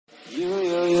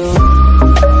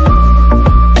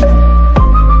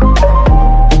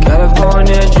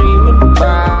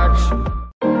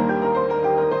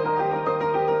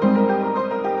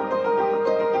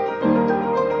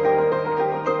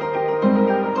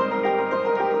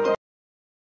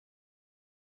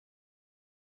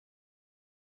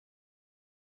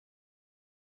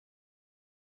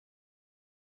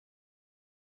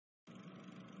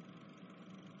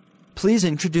please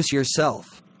introduce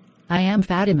yourself? I am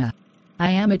Fatima. I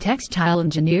am a textile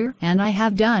engineer and I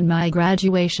have done my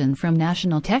graduation from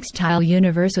National Textile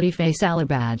University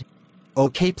Faisalabad.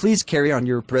 Okay, please carry on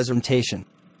your presentation.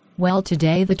 Well,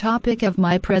 today the topic of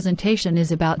my presentation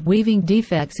is about weaving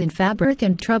defects in fabric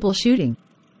and troubleshooting,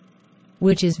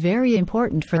 which is very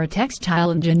important for a textile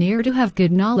engineer to have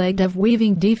good knowledge of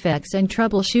weaving defects and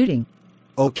troubleshooting.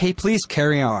 Okay, please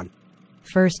carry on.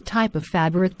 First type of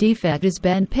fabric defect is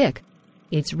bend pick.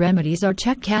 Its remedies are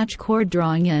check catch cord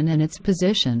drawing in and its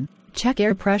position, check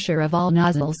air pressure of all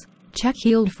nozzles, check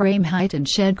heeled frame height and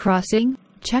shed crossing,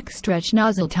 check stretch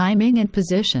nozzle timing and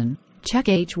position, check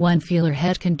H1 feeler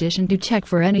head condition to check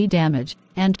for any damage,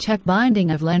 and check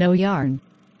binding of lino yarn.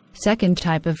 Second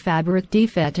type of fabric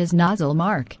defect is nozzle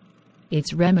mark.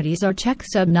 Its remedies are check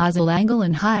sub-nozzle angle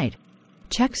and height,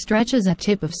 check stretches at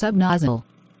tip of sub-nozzle.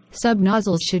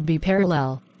 Sub-nozzles should be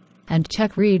parallel, and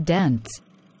check reed dents.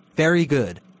 Very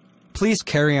good. Please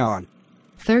carry on.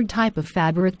 Third type of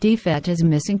fabric defect is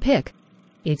missing pick.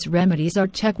 Its remedies are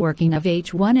check working of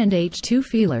H1 and H2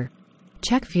 feeler,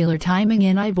 check feeler timing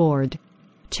in eye board,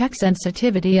 check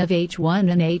sensitivity of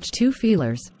H1 and H2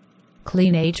 feelers,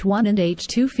 clean H1 and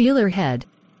H2 feeler head,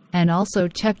 and also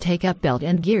check take-up belt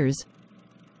and gears.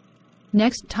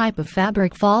 Next type of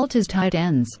fabric fault is tight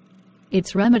ends.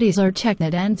 Its remedies are check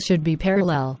that ends should be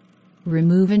parallel,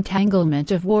 remove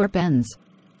entanglement of warp ends,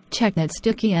 check that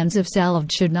sticky ends of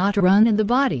selvedge should not run in the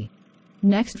body.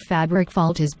 Next fabric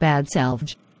fault is bad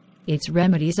selvedge. Its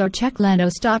remedies are check lino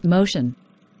stop motion,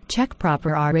 check proper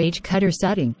RH cutter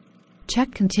setting,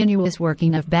 check continuous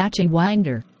working of batching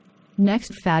winder.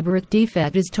 Next fabric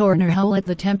defect is torn or hole at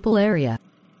the temple area.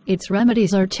 Its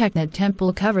remedies are check that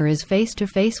temple cover is face to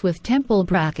face with temple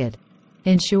bracket,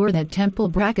 ensure that temple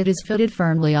bracket is fitted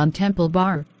firmly on temple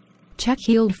bar, check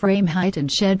heeled frame height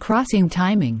and shed crossing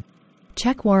timing,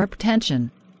 check warp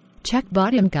tension, check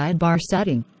bottom guide bar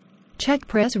setting, check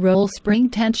press roll spring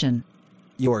tension.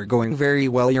 You are going very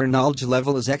well. Your knowledge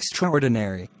level is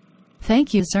extraordinary.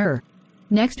 Thank you, sir.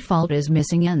 Next fault is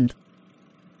missing end.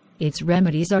 Its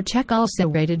remedies are check all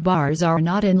serrated bars are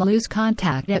not in loose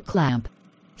contact at clamp.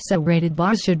 Serrated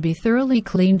bars should be thoroughly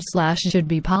cleaned / should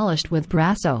be polished with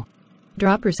brasso.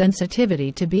 Dropper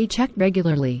sensitivity to be checked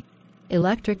regularly.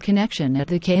 Electric connection at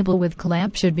the cable with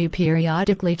clamp should be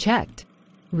periodically checked.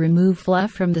 Remove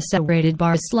fluff from the serrated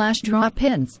bars / drop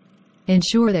pins.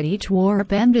 Ensure that each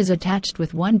warp end is attached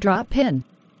with one drop pin.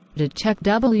 To check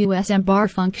WSM bar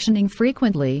functioning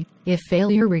frequently, if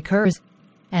failure recurs.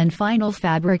 And final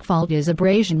fabric fault is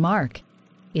abrasion mark.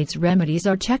 Its remedies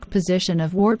are check position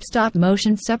of warp stop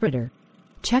motion separator,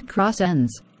 check cross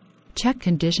ends, check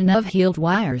condition of heeled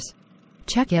wires,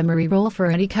 check emery roll for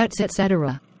any cuts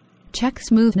etc. Check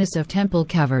smoothness of temple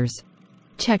covers.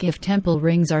 Check if temple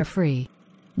rings are free.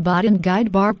 Bottom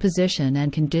guide bar position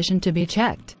and condition to be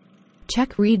checked.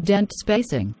 Check reed dent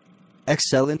spacing.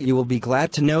 Excellent. You will be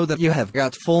glad to know that you have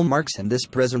got full marks in this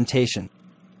presentation.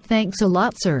 Thanks a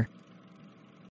lot, sir.